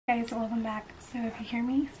Guys, welcome back. So if you hear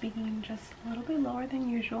me speaking just a little bit lower than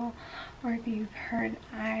usual, or if you've heard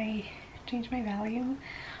I changed my volume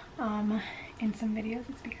in some videos,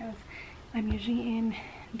 it's because I'm usually in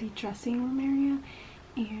the dressing room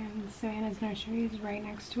area and Savannah's nursery is right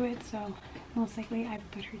next to it, so most likely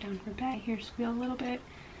I've put her down for bed. I hear her squeal a little bit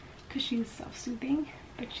because she's self-soothing,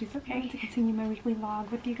 but she's okay. To continue my weekly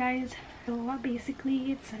vlog with you guys. So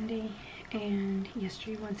basically it's Sunday and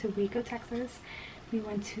yesterday we went to Waco, Texas. We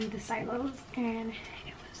went to the silos and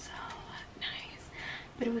it was so nice,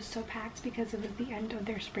 but it was so packed because it was the end of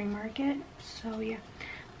their spring market. So yeah,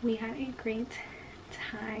 we had a great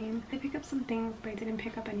time. I picked up some things, but I didn't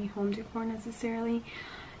pick up any home decor necessarily.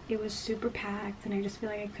 It was super packed and I just feel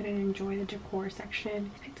like I couldn't enjoy the decor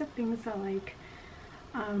section. I picked up things that like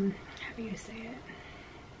how do you say it,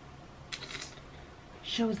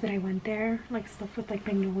 shows that I went there, like stuff with like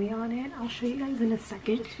Magnolia on it. I'll show you guys in a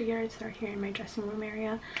second. Just figured I'd start here in my dressing room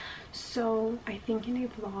area. So I think in a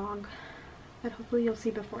vlog that hopefully you'll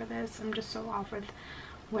see before this, I'm just so off with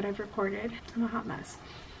what I've recorded. I'm a hot mess.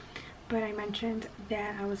 But I mentioned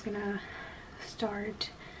that I was gonna start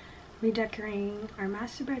redecorating our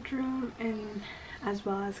master bedroom and as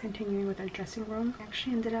well as continuing with our dressing room. I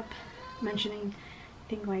actually ended up mentioning, I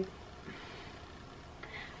think like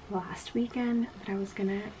last weekend, that I was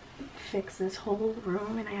gonna fix this whole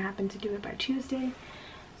room, and I happened to do it by Tuesday.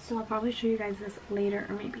 So I'll probably show you guys this later,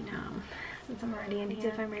 or maybe now, since I'm already in here. I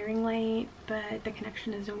did find my ring light, but the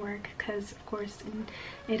connection doesn't work because of course in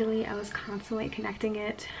Italy I was constantly connecting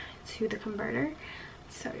it to the converter.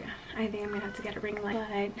 So yeah, I think I'm gonna have to get a ring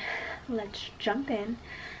light. But let's jump in.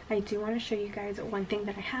 I do want to show you guys one thing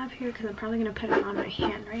that I have here because I'm probably gonna put it on my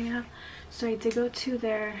hand right now. So I did go to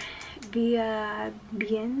their Via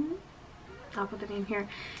Bien, I'll put the name here,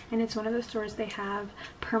 and it's one of the stores they have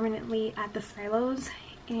permanently at the silos,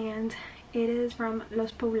 and it is from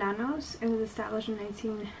Los Poblanos. It was established in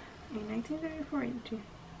 1934.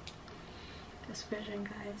 This vision,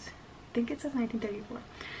 guys, I think it says 1934.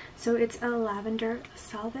 So it's a lavender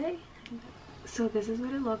salve. So this is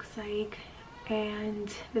what it looks like,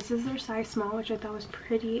 and this is their size small, which I thought was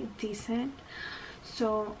pretty decent.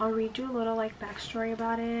 So I'll read you a little like backstory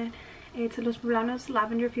about it. It's Los Poblanos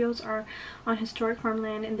lavender fields are on historic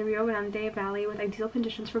farmland in the Rio Grande Valley with ideal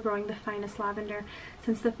conditions for growing the finest lavender.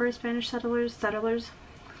 Since the first Spanish settlers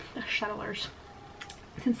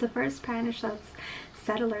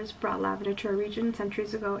brought lavender to our region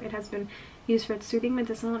centuries ago, it has been used for its soothing,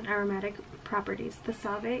 medicinal, and aromatic properties. The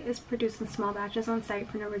salve is produced in small batches on site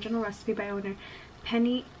from an original recipe by owner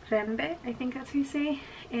Penny Rembe, I think that's how you say,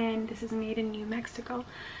 and this is made in New Mexico.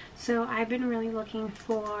 So I've been really looking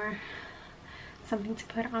for something to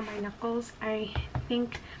put on my knuckles. I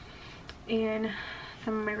think in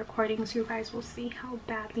some of my recordings you guys will see how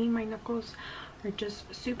badly my knuckles are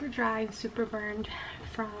just super dry and super burned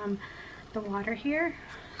from the water here.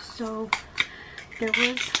 So there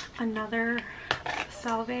was another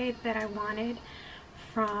salve that I wanted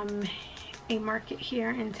from a market here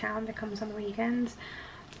in town that comes on the weekends,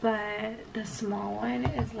 but the small one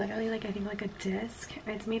is literally like, I think like a disc.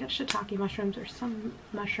 It's made of shiitake mushrooms or some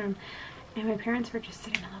mushroom, and my parents purchased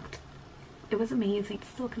it and it was amazing. I'd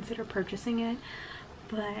still consider purchasing it,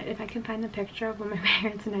 but if I can find the picture of what my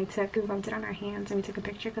parents and I took, we rubbed it on our hands and we took a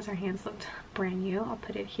picture because our hands looked brand new, I'll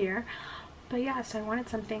put it here. But yeah, so I wanted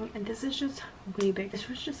something, and this is just way big. This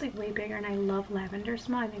was just like way bigger, and I love lavender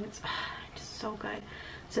smell. I think it's just so good.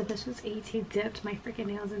 So this was 18. Dipped my freaking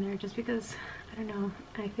nails in there just because, I don't know,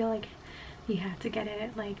 I feel like you have to get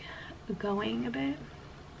it like going a bit.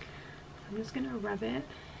 I'm just gonna rub it,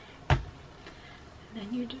 and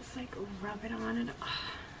then you just like rub it on, and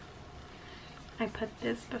I put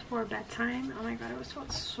this before bedtime. Oh my god, it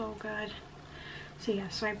felt so good. So yeah,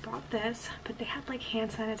 so I bought this, but they had like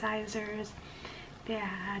hand sanitizers, they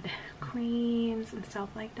had creams and stuff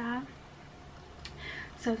like that.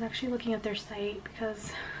 So I was actually looking at their site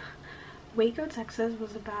because Waco, Texas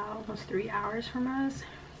was about almost 3 hours from us,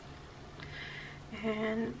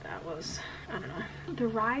 and that was, I don't know, the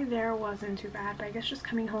ride there wasn't too bad, but I guess just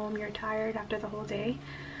coming home you're tired after the whole day.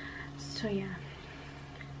 So yeah,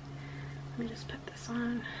 let me just put this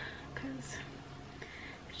on because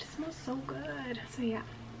it just smells so good. So yeah,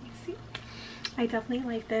 you see, I definitely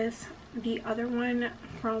like this. The other one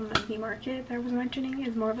from the market that I was mentioning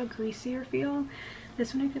is more of a greasier feel.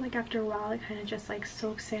 This one I feel like after a while it kind of just like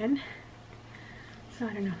soaks in. So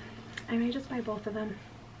I don't know, I may just buy both of them.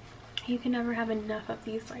 You can never have enough of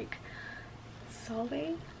these like salve,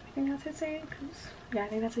 I think that's how to say it, because yeah, I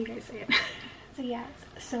think that's how you guys say it. So yes,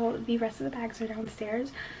 so the rest of the bags are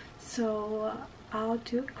downstairs, so I'll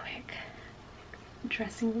do it quick.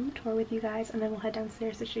 dressing room tour with you guys, and then we'll head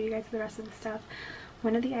downstairs to show you guys the rest of the stuff.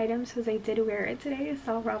 One of the items was I did wear it today,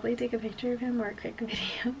 so I'll probably take a picture of him or a quick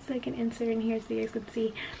video so I can insert in here so you guys can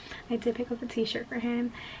see. I did pick up a t-shirt for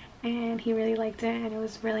him and he really liked it and it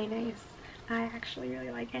was really nice. I actually really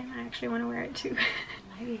like it and I actually want to wear it too.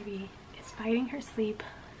 My baby is fighting her sleep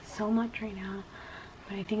so much right now,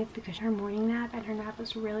 but I think it's because her morning nap and her nap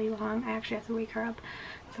was really long. I actually had to wake her up,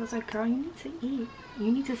 so I was like, girl, you need to eat,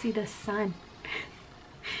 you need to see the sun.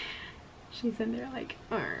 She's in there like,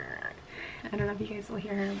 argh. I don't know if you guys will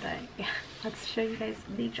hear her, but yeah, let's show you guys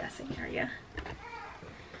the dressing area.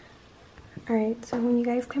 Alright, so when you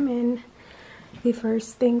guys come in, the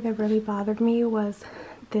first thing that really bothered me was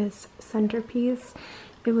this centerpiece.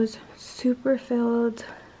 It was super filled,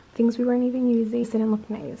 things we weren't even using. It didn't look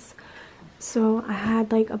nice. So I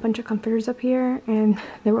had like a bunch of comforters up here and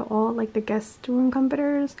they were all like the guest room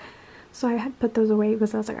comforters. So I had put those away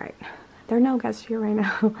because I was like, alright, there are no guests here right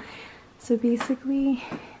now. So basically,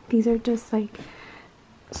 these are just like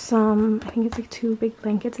some, I think it's like 2 big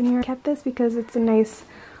blankets in here. I kept this because it's a nice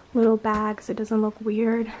little bag so it doesn't look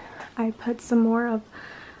weird. I put some more of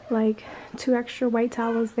like 2 extra white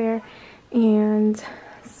towels there and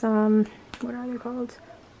some, what are they called?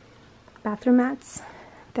 Bathroom mats.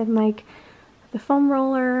 Then like the foam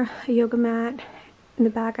roller, a yoga mat. In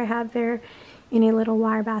the back I have there in a little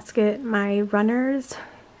wire basket my runners,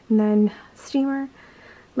 and then steamer,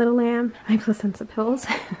 little lamb, my placenta pills.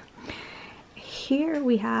 Here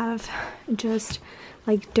we have just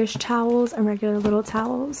like dish towels and regular little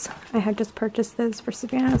towels. I had just purchased this for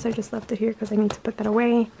Savannah, so I just left it here because I need to put that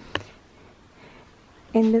away.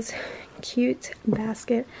 In this cute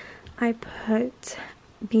basket, I put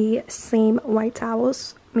the same white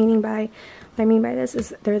towels, meaning by what I mean by this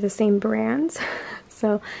is they're the same brands.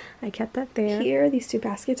 So I kept that there. Here, these 2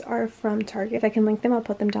 baskets are from Target. If I can link them, I'll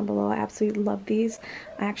put them down below. I absolutely love these.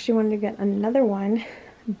 I actually wanted to get another one,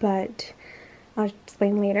 but I'll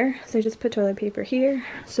explain later. So I just put toilet paper here.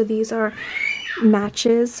 So these are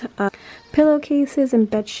matches, pillowcases and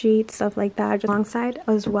bed sheets, stuff like that. Just alongside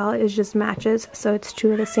as well is just matches. So it's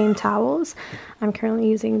 2 of the same towels. I'm currently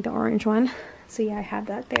using the orange one. So yeah, I have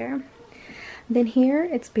that there. Then here,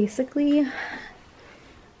 it's basically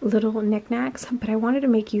little knickknacks, but I wanted to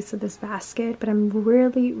make use of this basket, but I'm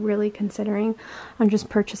really considering on just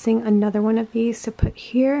purchasing another one of these to put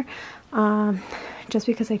here, just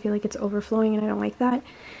because I feel like it's overflowing and I don't like that.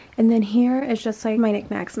 And then here is just like my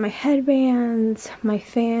knickknacks, my headbands, my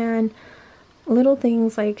fan, little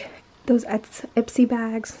things like those Ipsy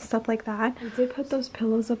bags, stuff like that. I did put those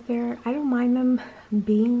pillows up there. I don't mind them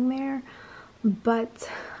being there, but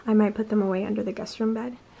I might put them away under the guest room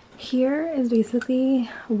bed. Here is basically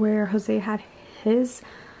where Jose had his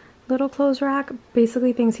little clothes rack,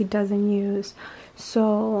 basically things he doesn't use.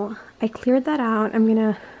 So I cleared that out. I'm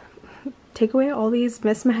gonna take away all these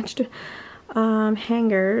mismatched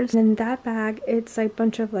hangers. And in that bag, it's like a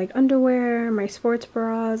bunch of like underwear, my sports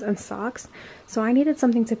bras, and socks. So I needed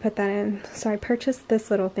something to put that in. So I purchased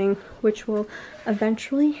this little thing, which will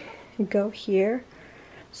eventually go here.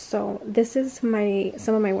 So this is some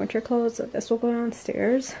of my winter clothes, so this will go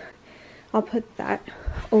downstairs. I'll put that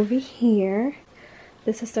over here.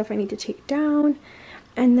 This is stuff I need to take down.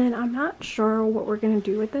 And then I'm not sure what we're gonna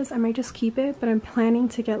do with this. I might just keep it, but I'm planning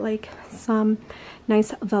to get like some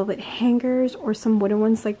nice velvet hangers or some wooden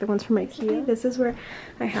ones like the ones from IKEA. This is where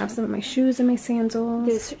I have some of my shoes and my sandals.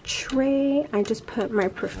 This tray, I just put my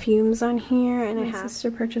perfumes on here, and my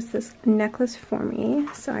sister purchased this necklace for me,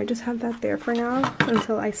 so I just have that there for now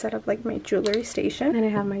until I set up like my jewelry station. And I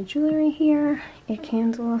have my jewelry here, a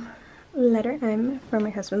candle, letter M for my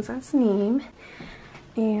husband's last name.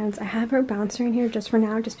 And I have her bouncer in here just for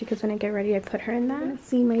now, just because when I get ready I put her in that.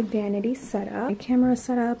 See my vanity setup, my camera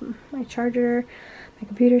setup, my charger, my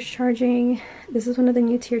computer's charging. This is one of the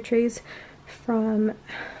new tier trays from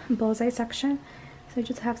Bullseye section. So I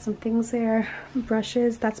just have some things there.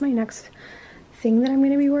 Brushes, that's my next thing that I'm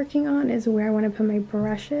going to be working on, is where I want to put my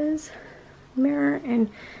brushes. Mirror and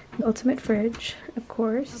the ultimate fridge, of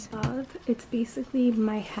course. Above, it's basically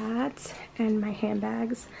my hats and my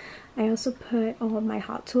handbags. I also put all of my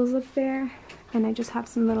Hot Tools up there, and I just have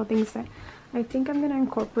some little things that I think I'm going to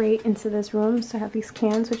incorporate into this room. So I have these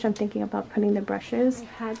cans, which I'm thinking about putting the brushes.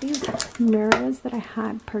 I had these mirrors that I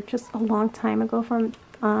had purchased a long time ago from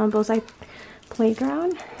Bullseye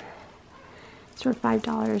Playground. It's for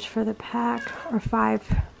 $5 for the pack, or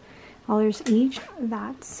 $5 each.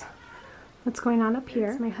 That's what's going on up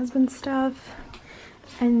here. It's my husband's stuff.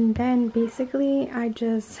 And then basically I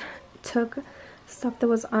just took stuff that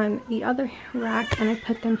was on the other rack and I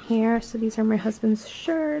put them here. So these are my husband's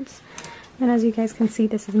shirts And as you guys can see,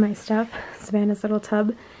 this is my stuff, Savannah's little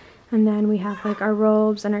tub. And then we have like our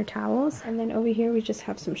robes and our towels. And then over here we just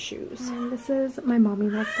have some shoes. And this is my mommy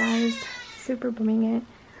look, guys. Super booming it.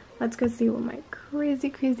 Let's go see what my crazy,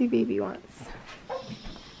 crazy baby wants.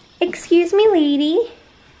 Excuse me, lady.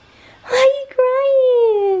 Why are you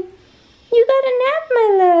crying? You got a nap, my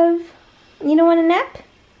love. You don't want a nap?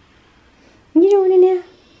 You don't want a nap?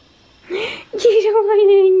 You don't want a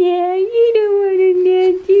nap. You don't want a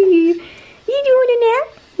nap, do you? You don't want a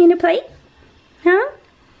nap? You want to play? Huh?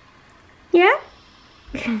 Yeah?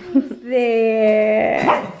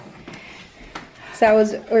 There. So I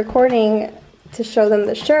was recording to show them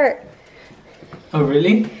the shirt. Oh,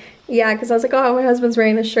 really? Yeah, because I was like, oh, my husband's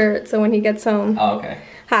wearing the shirt, so when he gets home. Oh, okay.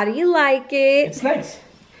 How do you like it? It's nice.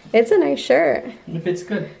 It's a nice shirt. It fits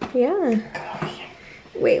good. Yeah.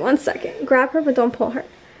 Wait 1 second. Grab her, but don't pull her.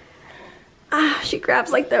 Ah, she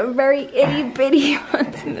grabs like the very itty bitty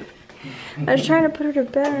ones in the... I was trying to put her to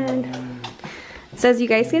bed. So as you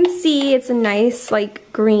guys can see, it's a nice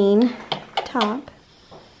like green top.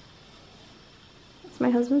 It's my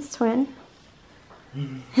husband's twin.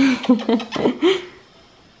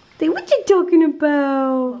 What you talking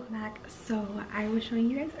about? Welcome back. So I was showing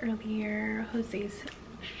you guys earlier Jose's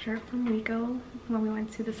shirt from Waco when we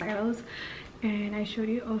went to the silos, and I showed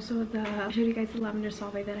you guys the lavender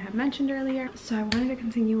solvay that I had mentioned earlier. So I wanted to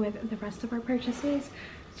continue with the rest of our purchases.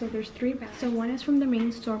 So there's 3 bags. So one is from the main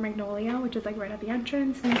store, Magnolia, which is like right at the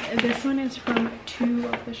entrance. And this one is from 2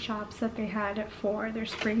 of the shops that they had for their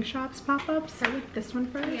spring shops pop-ups. So with this one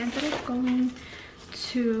first. We ended up going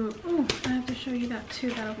to, oh, I have to show you that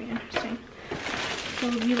too. That'll be interesting. So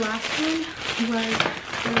the last one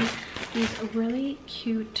was these really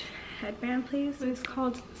cute headband place. It's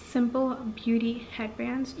called Simple Beauty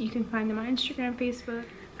Headbands. You can find them on Instagram, Facebook.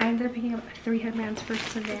 I ended up picking up 3 headbands for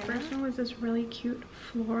Savannah. The first one was this really cute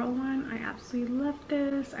floral one. I absolutely loved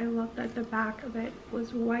this. I love that the back of it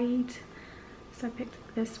was white. So I picked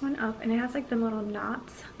this one up, and it has like the little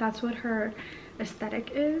knots. That's what her aesthetic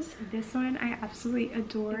is. This one I absolutely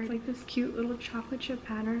adore. It's like this cute little chocolate chip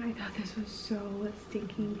pattern. I thought this was so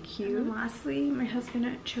stinking cute. And lastly, my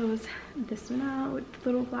husband chose this one out with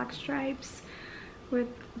little black stripes with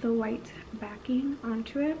the white backing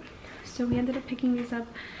onto it. So we ended up picking these up.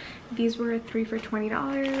 These were 3 for $20,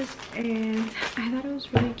 and I thought it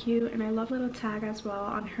was really cute, and I love little tag as well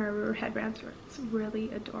on her headbands. It's really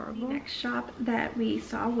adorable. The next shop that we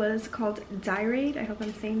saw was called Dyeraid. I hope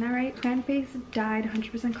I'm saying that right. Plant-based dyed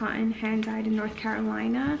 100% cotton, hand dyed in North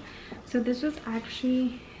Carolina. So this was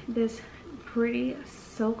actually this pretty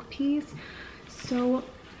silk piece. So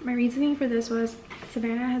my reasoning for this was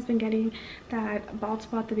Savannah has been getting that bald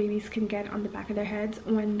spot the babies can get on the back of their heads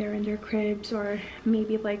when they're in their cribs, or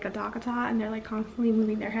maybe like a dog-a-tot and they're like constantly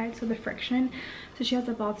moving their head, so the friction. So she has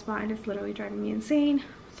a bald spot and it's literally driving me insane.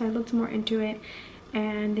 So I looked more into it,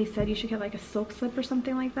 and they said you should get like a silk slip or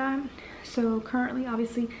something like that. So currently,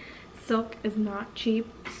 obviously, silk is not cheap.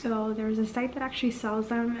 So there's a site that actually sells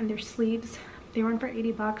them, and their sleeves, they went for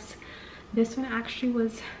 80 bucks. This one actually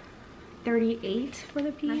was 38 for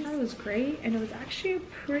the piece. I thought it was great, and it was actually a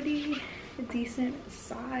pretty decent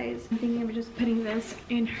size. I'm thinking of just putting this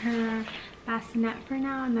in her bassinet for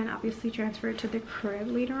now, and then obviously transfer it to the crib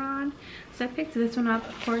later on. So I picked this one up,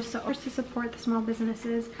 of course, to support the small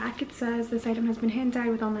businesses. Back it says this item has been hand dyed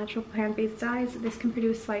with all natural plant-based dyes. This can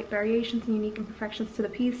produce slight variations and unique imperfections to the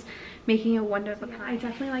piece, making it one of a kind. I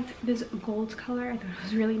definitely liked this gold color. I thought it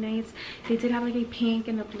was really nice. They did have like a pink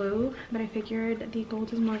and a blue, but I figured the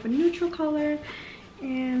gold is more of a neutral color,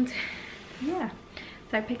 and yeah.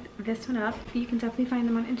 So I picked this one up. You can definitely find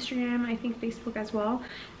them on Instagram, I think Facebook as well,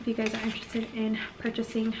 if you guys are interested in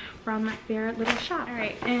purchasing from their little shop. All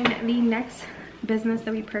right, and the next business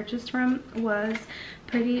that we purchased from was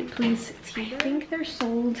prettyteethers. I think they're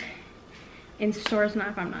sold in stores now,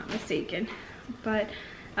 if I'm not mistaken, but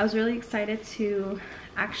I was really excited to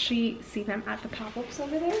actually see them at the pop-ups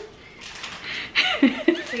over there.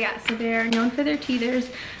 So yeah, so they're known for their teethers.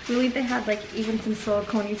 Really, they had like even some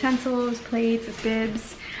silicone utensils, plates,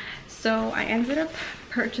 bibs. So I ended up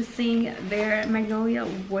purchasing their Magnolia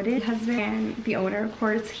wooden. Husband and the owner, of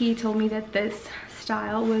course, he told me that this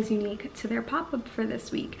style was unique to their pop-up for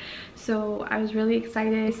this week. So I was really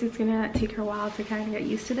excited. It's gonna take her a while to kind of get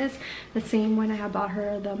used to this. The same when I had bought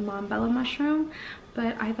her the Mombella mushroom,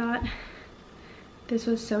 but I thought this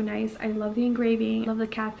was so nice. I love the engraving. I love the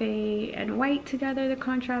cafe and white together, the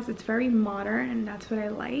contrast. It's very modern, and that's what I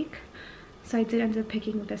like. So I did end up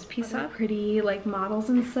picking this piece up. Pretty like models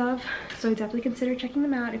and stuff. So I definitely consider checking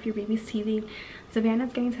them out if your baby's teething.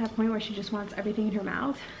 Savannah's getting to that point where she just wants everything in her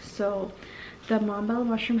mouth. So the Mombella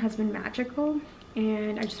mushroom has been magical.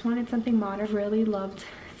 and I just wanted something modern. Really loved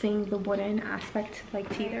seeing the wooden aspect like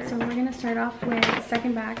teether. So we're gonna start off with the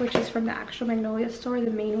second bag, which is from the actual Magnolia store, the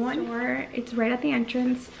main one. It's right at the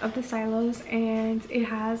entrance of the silos, and it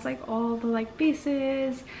has like all the like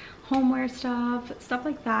bases, homeware stuff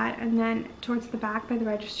like that. And then towards the back by the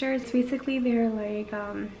registers, basically they're like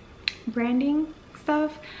branding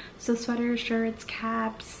stuff, so sweaters, shirts,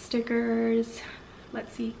 caps, stickers,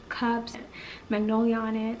 let's see, cups, Magnolia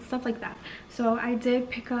on it, stuff like that. So I did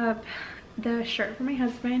pick up the shirt for my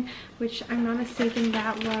husband, which I'm not mistaken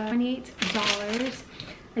that was $28.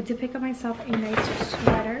 I did pick up myself a nice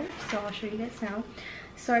sweater, so I'll show you guys now.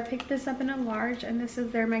 So I picked this up in a large, and this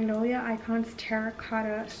is their Magnolia Icons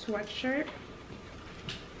terracotta sweatshirt.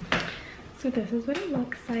 So this is what it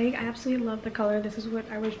looks like. I absolutely love the color. This is what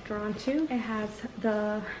I was drawn to. It has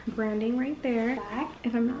the branding right there. Back,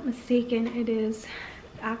 if I'm not mistaken, it is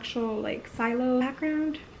actual like silo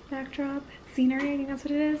backdrop, scenery, I think that's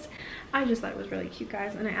what it is. I just thought it was really cute,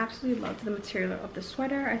 guys, and I absolutely loved the material of the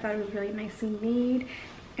sweater. I thought it was really nicely made.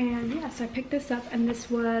 And yeah, so I picked this up, and this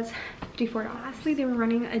was $54. Lastly, they were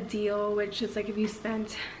running a deal, which is like if you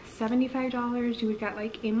spent $75, you would get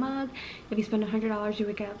like a mug. If you spend $100, you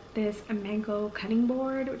would get this a mango cutting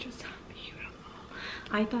board, which is beautiful.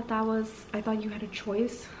 I thought you had a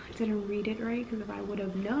choice. I didn't read it right, because if I would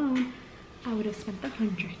have known, I would have spent the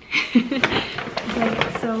 $100.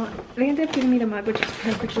 But so they ended up giving me the mug, which is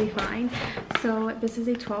perfectly fine. So this is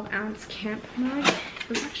a 12-ounce camp mug. It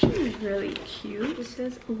was actually really cute. This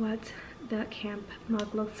is what the camp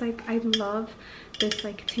mug looks like. I love this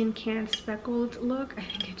like tin can speckled look. I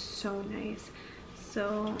think it's so nice.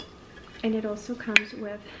 So, and it also comes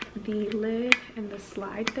with the lid and the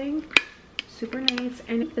slide thing. Super nice.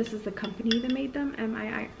 And this is the company that made them,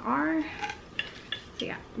 MIIR. So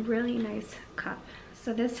yeah, really nice cup.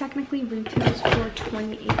 So this technically retails for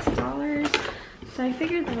 $28. So I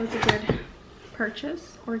figured that was a good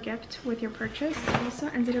purchase or gift with your purchase. I also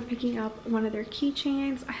ended up picking up one of their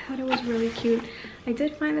keychains. I thought it was really cute. I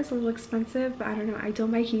did find this a little expensive, but I don't know, I don't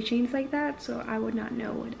buy keychains like that, so I would not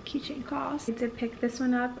know what a keychain costs. I did pick this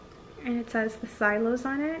one up, and it says the silos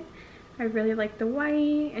on it. I really like the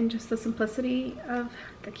white and just the simplicity of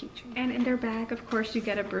the keychain. And in their bag, of course, you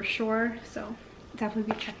get a brochure, so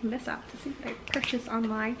definitely be checking this out to see what I purchased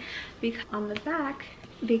online, because on the back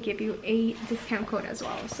they give you a discount code as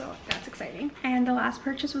well, so that's exciting. And the last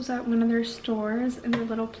purchase was at one of their stores in their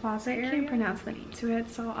little plaza area. I can't pronounce the name to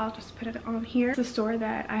it, so I'll just put it on here. It's the store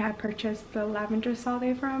that I had purchased the lavender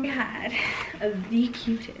salve from. They had the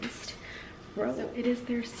cutest robe. So it is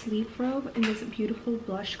their sleep robe in this beautiful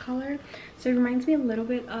blush color. So it reminds me a little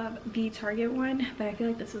bit of the Target one, but I feel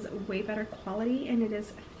like this is way better quality, and it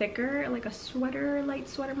is thicker, like a sweater, light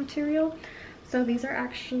sweater material. So these are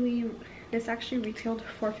actually, this actually retailed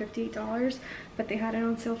for $58, but they had it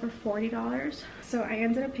on sale for $40. So I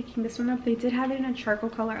ended up picking this one up. They did have it in a charcoal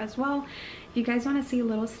color as well. If you guys want to see a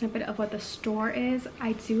little snippet of what the store is,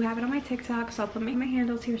 I do have it on my TikTok, so I'll put my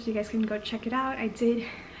handles here so you guys can go check it out. I did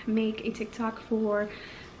make a TikTok for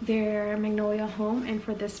their Magnolia home and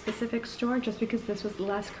for this specific store, just because this was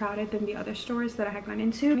less crowded than the other stores that I had gone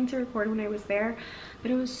into. I meant to record when I was there, but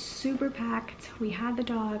it was super packed. We had the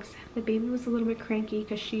dogs. The baby was a little bit cranky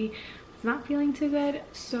because she was not feeling too good.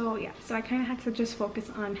 So yeah, so I kind of had to just focus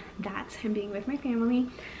on that and being with my family.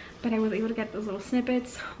 But I was able to get those little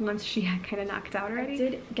snippets once she had kind of knocked out already. I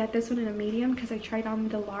did get this one in a medium because I tried on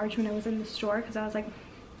the large when I was in the store, because I was like,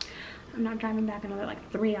 I'm not driving back another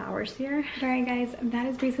like 3 hours here. Alright guys, that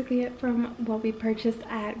is basically it from what we purchased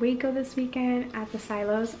at Waco this weekend at the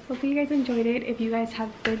silos. Hopefully you guys enjoyed it. If you guys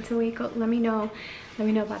have been to Waco, let me know. Let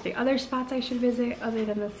me know about the other spots I should visit other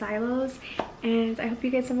than the silos. And I hope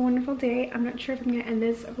you guys have a wonderful day. I'm not sure if I'm going to end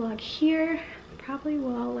this vlog here. Probably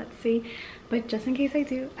will, let's see. But just in case I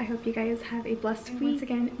do, I hope you guys have a blessed week. Once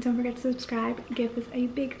again, don't forget to subscribe. Give this a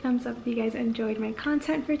big thumbs up if you guys enjoyed my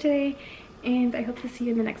content for today. And I hope to see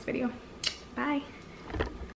you in the next video. Bye!